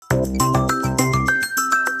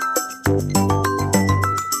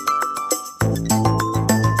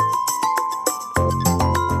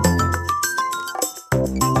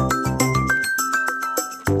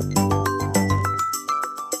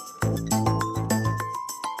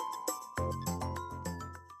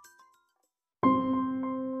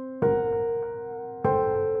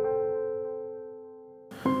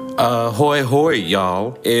Hoy hoy,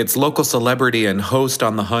 y'all. It's local celebrity and host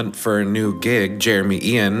on the hunt for a new gig, Jeremy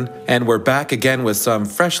Ian, and we're back again with some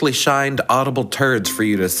freshly shined audible turds for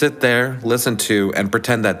you to sit there, listen to, and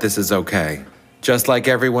pretend that this is okay. Just like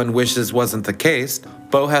everyone wishes wasn't the case,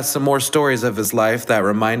 Bo has some more stories of his life that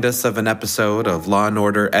remind us of an episode of Law &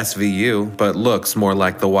 Order SVU, but looks more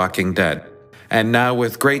like The Walking Dead. And now,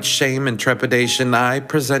 with great shame and trepidation, I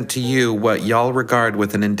present to you what y'all regard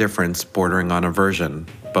with an indifference bordering on aversion.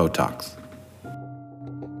 Botox.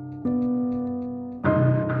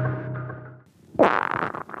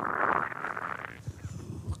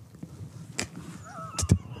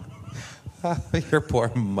 Your poor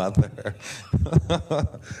mother.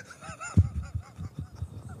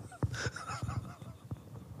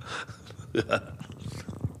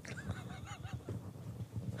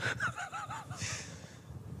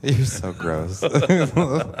 You're so gross.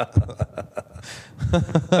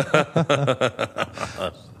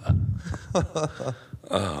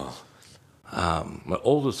 My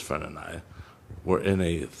oldest friend and I were in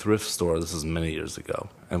a thrift store. This is many years ago,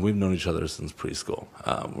 and we've known each other since preschool.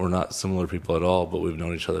 We're not similar people at all, but we've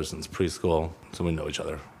known each other since preschool, so we know each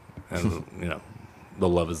other, and the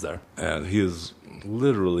love is there. And he is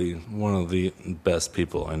literally one of the best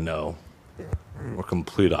people I know. We're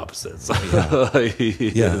complete opposites. He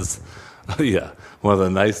is. Yeah, one of the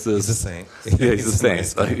nicest. He's a saint. Yeah, he's a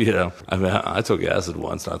saint. I took acid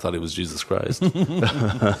once, and I thought he was Jesus Christ.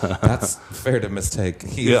 That's fair to mistake.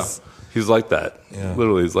 He's like that. Yeah.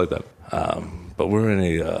 Literally, he's like that. But we're in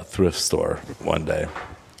a thrift store one day,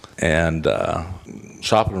 and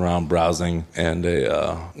shopping around, browsing, and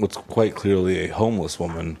what's quite clearly a homeless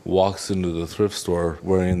woman walks into the thrift store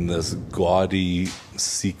wearing this gaudy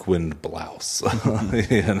sequined blouse.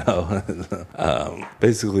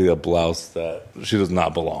 Basically a blouse that she does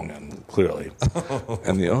not belong in, clearly.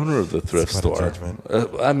 And the owner of the thrift It's quite store, a judgment.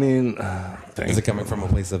 Is it coming from a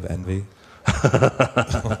place of envy?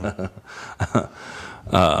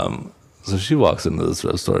 So she walks into this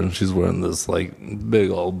thrift store and she's wearing this like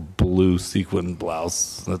big old blue sequin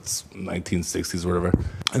blouse that's 1960s or whatever.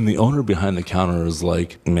 And the owner behind the counter is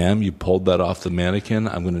like, "Ma'am, you pulled that off the mannequin.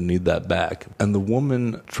 I'm going to need that back." And the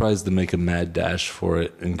woman tries to make a mad dash for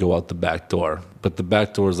it and go out the back door. But the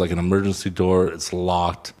back door is like an emergency door. It's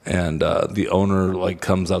locked. And the owner like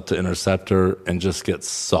comes out to intercept her and just gets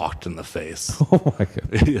socked in the face. Oh my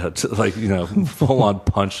God. Yeah, full on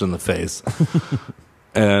punched in the face.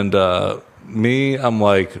 And I'm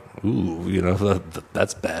like, ooh,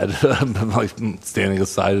 that's bad. I'm like standing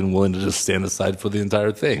aside and willing to just stand aside for the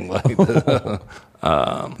entire thing. Like,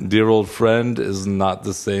 dear old friend is not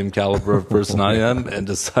the same caliber of person I am, and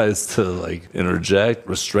decides to like interject,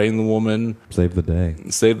 restrain the woman, Save the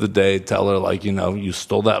day. tell her like, you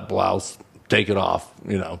stole that blouse, take it off,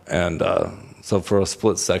 And so for a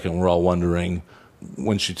split second, we're all wondering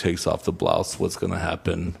when she takes off the blouse, what's going to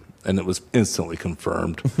happen. And it was instantly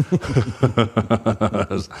confirmed.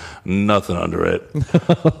 There's nothing under it.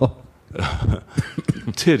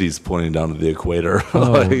 Titties pointing down to the equator.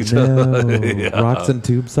 Oh, no. Yeah. Rocks and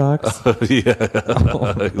tube socks?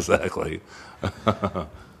 Exactly.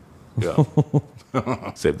 Yeah.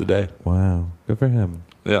 Saved the day. Wow. Good for him.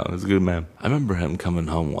 Yeah, he's a good man. I remember him coming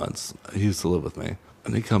home once. He used to live with me.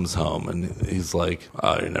 And he comes home and he's like,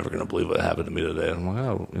 "Oh, you're never going to believe what happened to me today." And I'm like,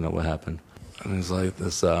 "Oh, what happened?" And he's like,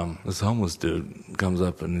 this homeless dude comes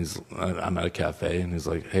up and I'm at a cafe and he's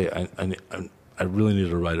like, "Hey, I really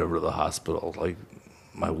need a ride over to the hospital. Like,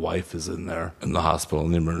 my wife is in there in the hospital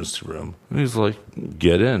in the emergency room." And he's like,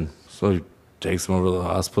 "Get in." So he takes him over to the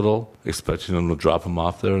hospital, expecting him to drop him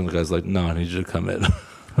off there. And the guy's like, "No, I need you to come in."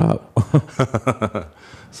 Oh.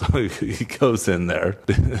 So he goes in there.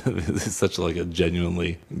 He's such like a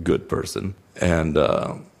genuinely good person. And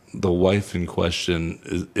the wife in question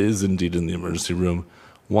is indeed in the emergency room,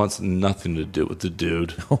 wants nothing to do with the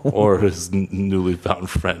dude or his newly found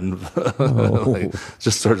friend.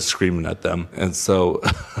 Just started screaming at them. And so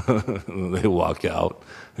they walk out.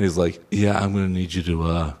 And he's like, "Yeah, I'm going to need you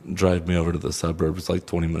to drive me over to the suburbs, like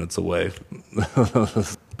 20 minutes away."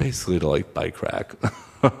 Basically to like buy crack.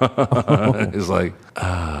 He's like,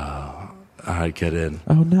 "All right, get in."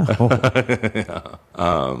 Oh, no. Yeah.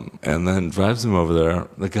 And then drives him over there.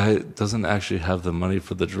 The guy doesn't actually have the money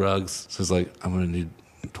for the drugs. So he's like, "I'm going to need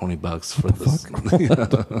 $20 for this."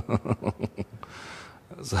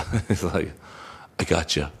 So he's like, "I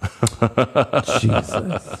got you."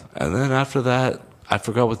 Jesus. And then after that, I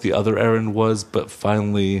forgot what the other errand was, but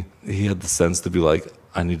finally he had the sense to be like,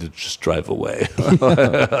 "I need to just drive away."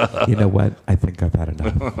 You know what? I think I've had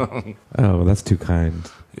enough. Oh, that's too kind.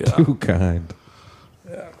 Yeah. Too kind.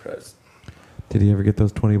 Yeah, Christ. Did he ever get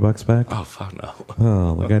those $20 back? Oh, fuck no.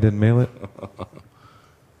 Oh, the guy didn't mail it?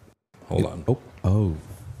 Hold on. Oh.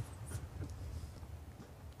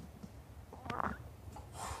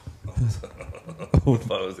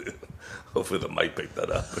 Hopefully the mic picked that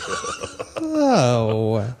up.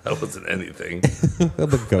 Oh. That wasn't anything.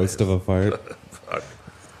 The ghost of a fart. Fuck.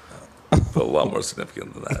 But a lot more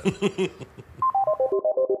significant than that.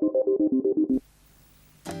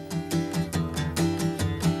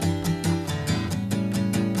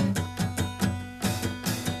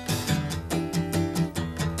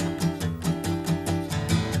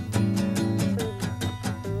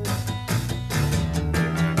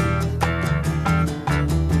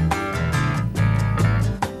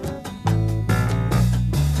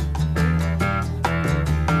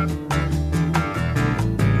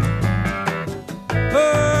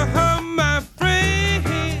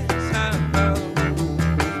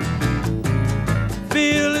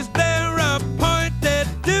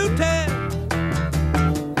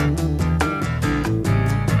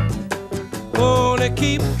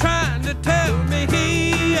 Keep trying to tell me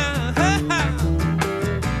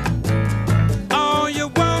all you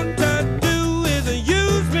want to do is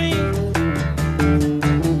use me.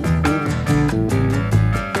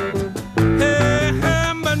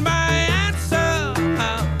 But my answer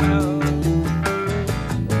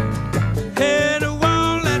it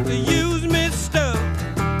won't let you use me stuff.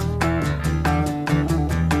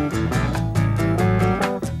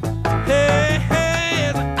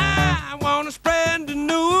 I want to spread the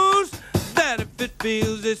news that if it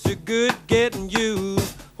feels it's a good getting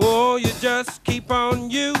used, oh, you just keep on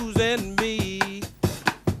using me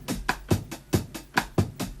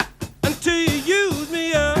until you use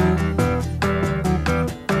me up.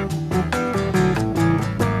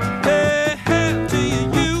 Till you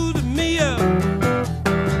use me up.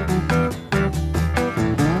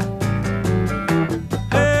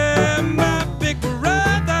 My big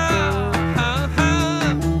brother,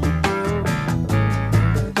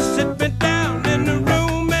 sit me down in the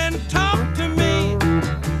room and talk to me.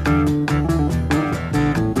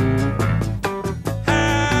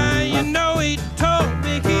 You know he told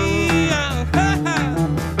me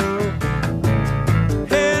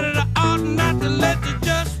that I ought not to let you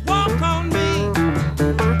just walk on me.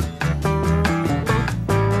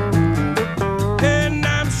 And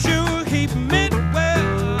I'm sure he meant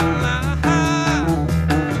well.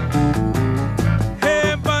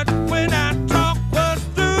 But when our talk was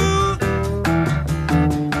through,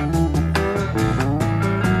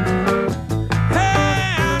 I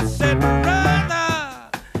said, brother,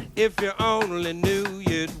 if you only knew,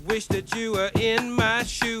 you'd wish that you were in my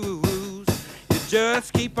shoes. You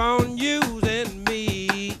just keep on using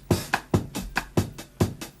me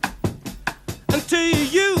until you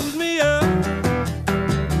use me up.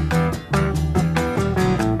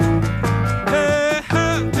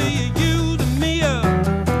 Until you use me up.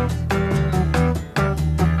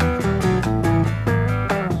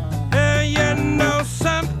 You know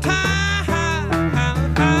sometimes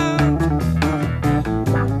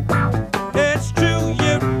it's true,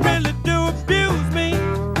 you really do abuse me.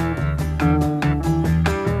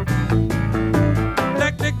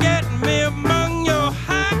 Like to get me among your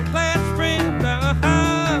high-class friends.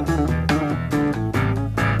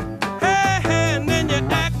 And then you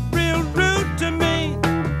act real rude to me.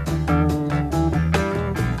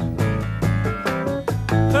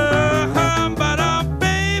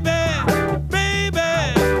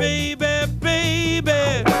 But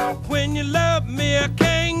baby, when you love me, I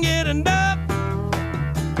can't get enough.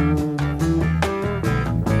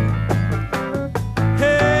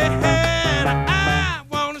 And I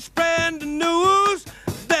want to spread the news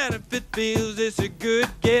that if it feels it's a good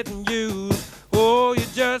getting used, oh, you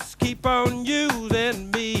just keep on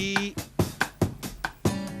using me.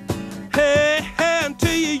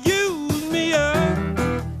 Until you use me up.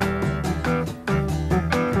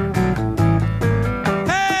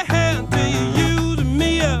 Until you use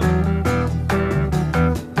me up.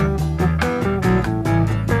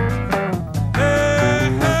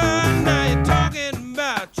 Now you're talking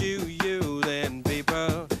about you using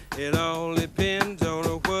people. It all depends on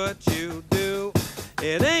what you do.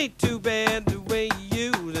 It ain't too bad the way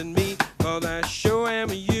you using me, 'cause I sure am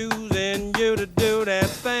using you to do that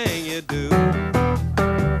thing you do.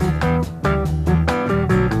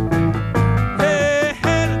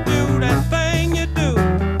 To do that thing you do.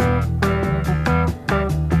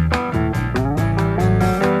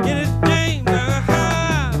 It is dangerous.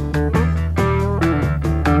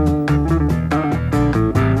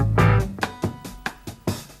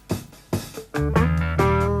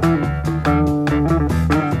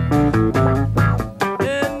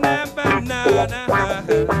 And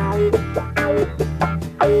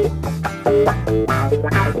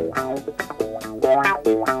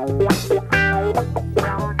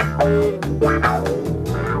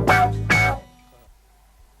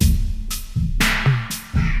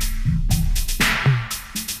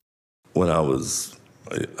was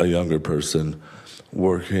a younger person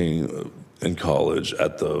working in college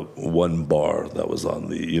at the one bar that was on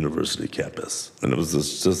the university campus. And it was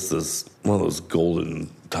just this one of those golden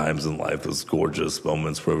times in life, those gorgeous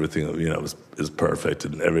moments where everything, is perfect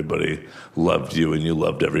and everybody loved you and you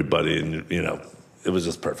loved everybody and, it was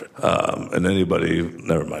just perfect. And anybody,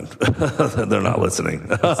 never mind, they're not listening.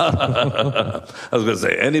 I was going to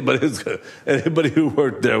say, anybody who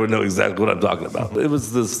worked there would know exactly what I'm talking about. It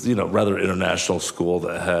was this, rather international school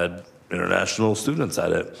that had international students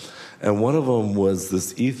at it. And one of them was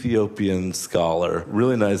this Ethiopian scholar,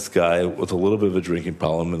 really nice guy with a little bit of a drinking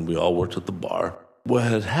problem, and we all worked at the bar. What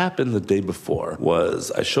had happened the day before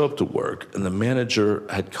was I show up to work, and the manager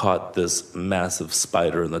had caught this massive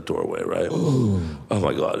spider in the doorway, right? Ooh. Oh,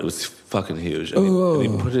 my God. It was fucking huge. And he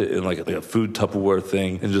put it in like a food Tupperware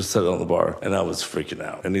thing and just set it on the bar. And I was freaking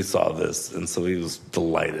out. And he saw this, and so he was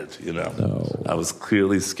delighted, No. I was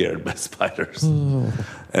clearly scared by spiders.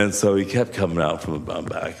 And so he kept coming out from the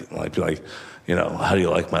back and be like, how do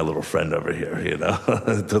you like my little friend over here,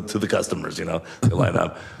 to the customers, they line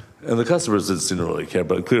up. And the customers didn't seem to really care,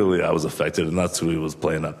 but clearly I was affected, and that's who he was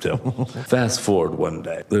playing up to. Fast forward one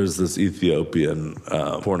day, there's this Ethiopian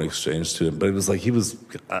foreign exchange student, but it was like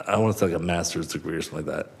I want to say like a master's degree or something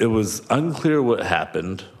like that. It was unclear what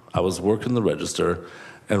happened. I was working the register,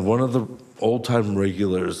 and one of the old-time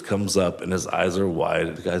regulars comes up, and his eyes are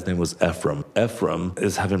wide. The guy's name was Ephraim. Ephraim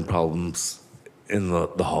is having problems in the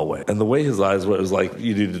hallway. And the way his eyes were, it was like,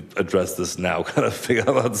 you need to address this now, kind of figure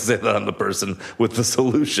out how to say that on the person with the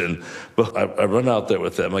solution. But I run out there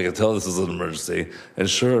with him. I can tell this is an emergency. And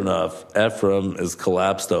sure enough, Ephraim is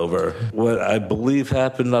collapsed over. What I believe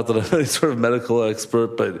happened, not that I'm any sort of medical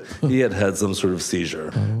expert, but he had some sort of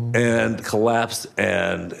seizure and collapsed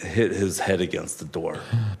and hit his head against the door.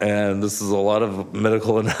 And this is a lot of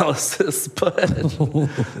medical analysis, but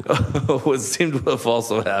what seemed to have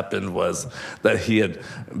also happened was that he had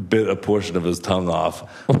bit a portion of his tongue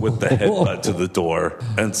off with the headbutt to the door.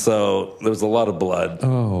 And so there was a lot of blood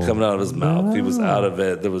coming out of his mouth. He was out of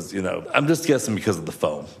it. There was, I'm just guessing because of the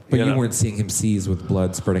foam. But you weren't seeing him seize with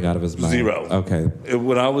blood spurting out of his mouth? Zero. Okay.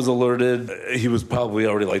 When I was alerted, he was probably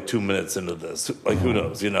already like 2 minutes into this. Who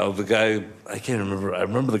knows? The guy, I can't remember. I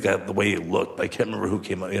remember the guy, the way he looked. I can't remember who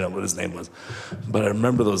came up, what his name was. But I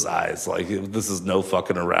remember those eyes. Like, this is no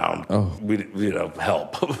fucking around.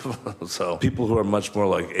 Help. So people who are much more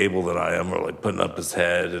like able than I am are like putting up his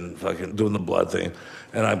head and fucking doing the blood thing.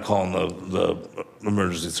 And I'm calling the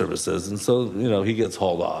emergency services. And so, he gets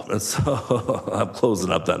hauled off. And so I'm closing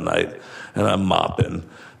up that night and I'm mopping.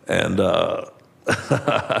 And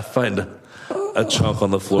I find a chunk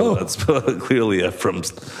on the floor that's clearly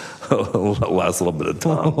Ephraim's last little bit of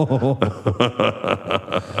tongue.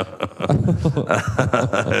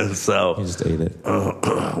 And so you just ate it.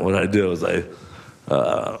 What I do is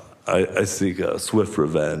I seek a swift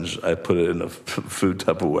revenge. I put it in a food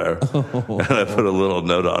Tupperware, and I put a little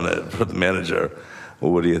note on it for the manager.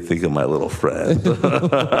 Well, what do you think of my little friend?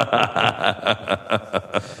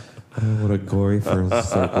 What a gory first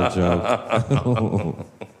circle joke.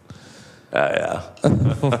 Yeah.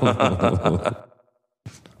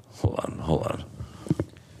 Hold on.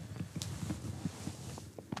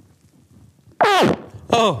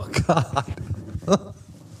 Oh, God.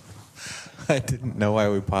 I didn't know why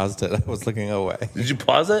we paused it. I was looking away. Did you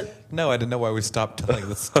pause it? No, I didn't know why we stopped telling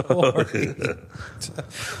the story.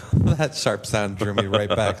 That sharp sound drew me right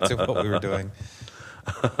back to what we were doing.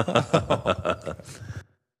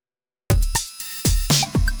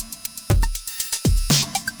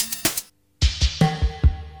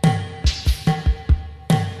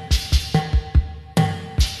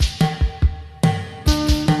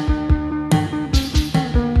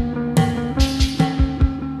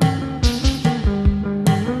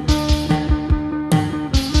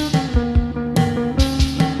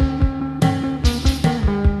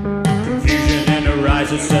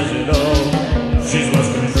 It says it all, she's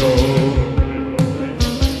lost control,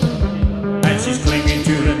 and she's clinging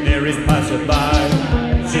to the nearest passerby.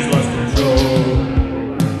 She's lost control,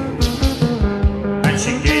 and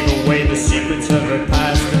she gave away the secrets of her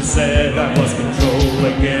past and said, I lost control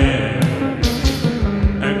again.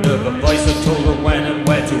 And of a voice that told her when and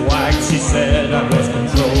where to act, she said, I lost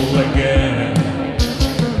control again.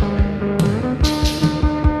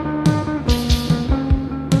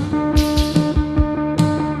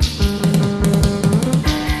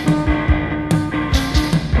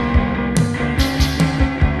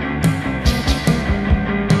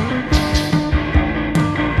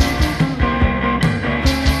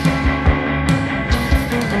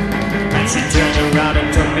 Around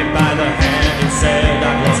and took me by the hand and said,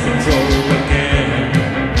 I've lost control again.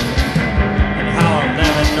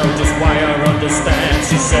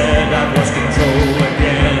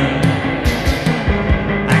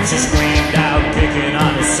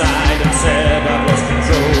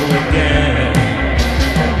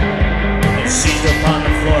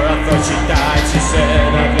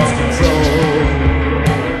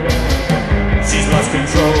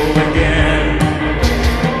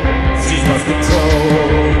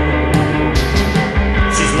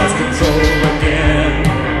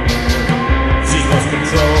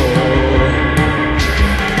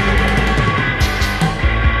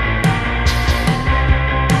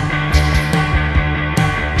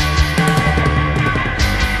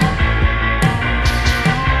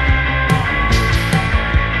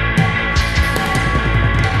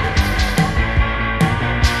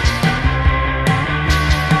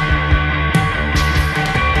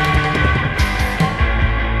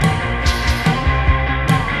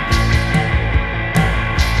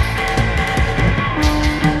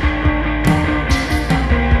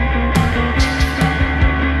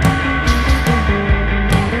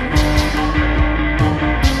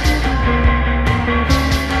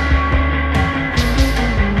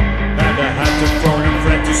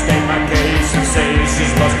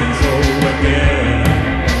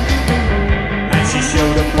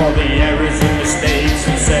 all the errors and mistakes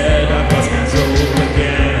and said I lost control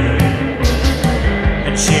again.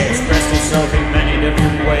 And she expressed herself in many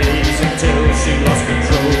different ways until she lost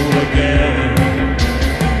control again.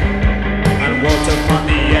 And walked upon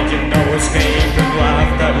the edge of no escape and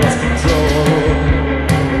laughed, I lost control.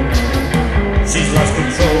 She's lost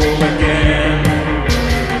control again.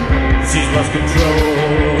 She's lost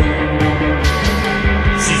control.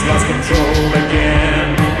 She's lost control again.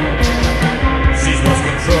 She's lost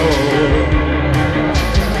control.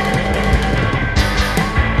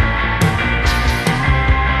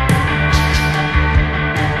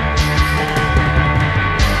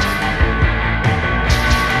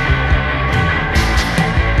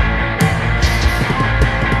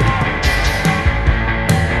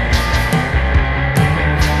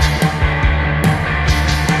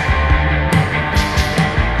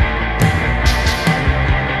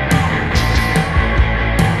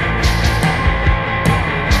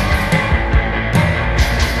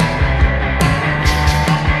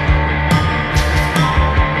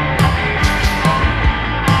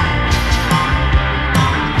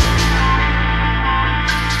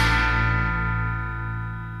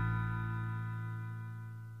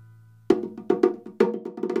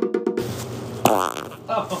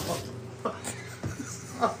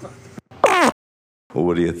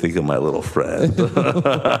 What do you think of my little friend?